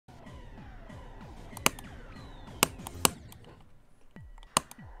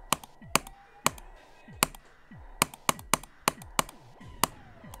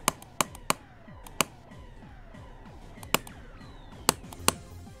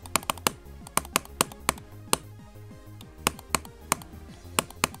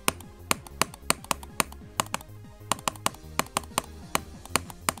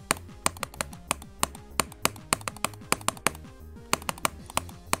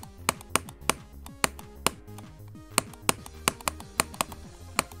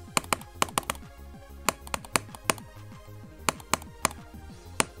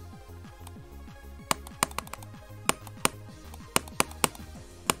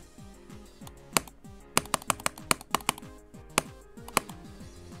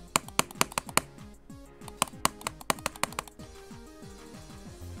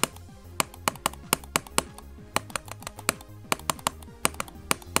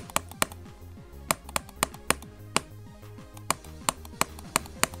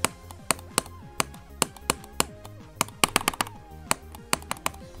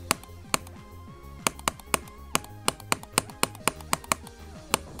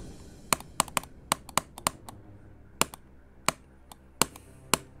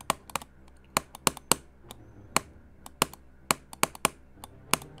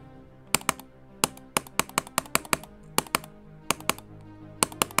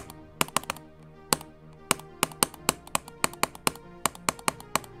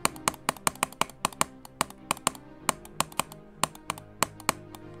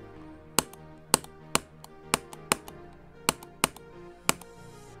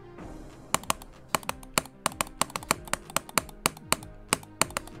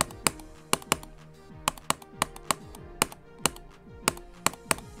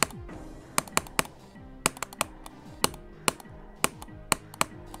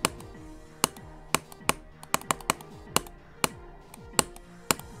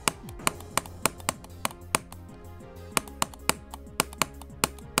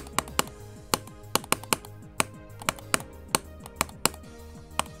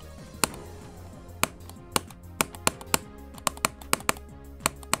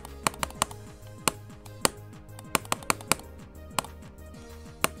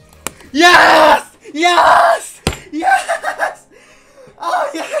Yes! Yes! Yes! Oh,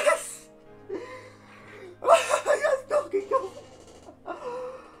 yes! Oh, yes, go, go.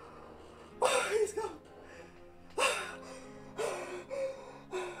 Oh, let's go.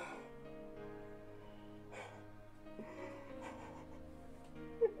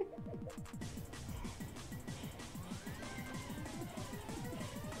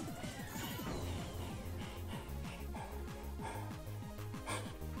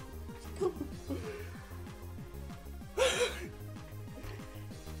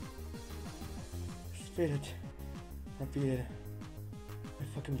 Beat it. I beat it. I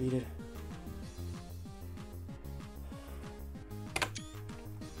fucking beat it.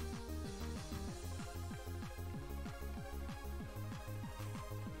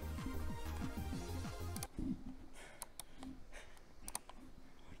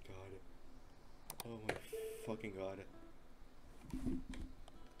 Oh my god. Oh my fucking god.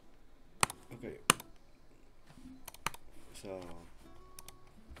 Okay. So.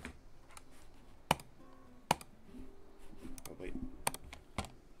 Oh wait.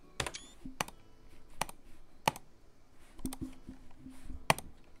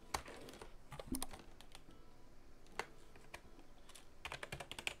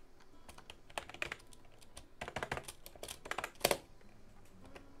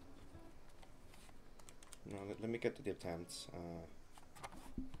 No, let me get to the attempts.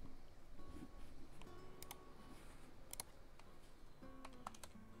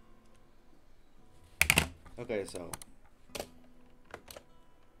 Okay, so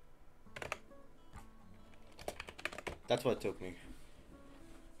that's what took me.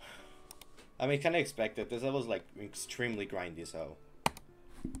 I mean, kind of expected. This was like extremely grindy, so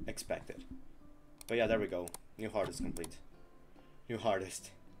expected. But yeah, there we go. New hardest complete. New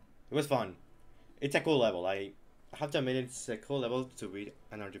hardest. It was fun. It's a cool level. I have to admit, it's a cool level to read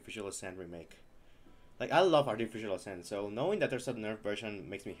an Artificial Ascent remake. Like, I love Artificial Ascent, so knowing that there's a nerfed version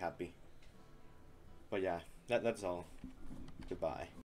makes me happy. But yeah, that's all. Goodbye.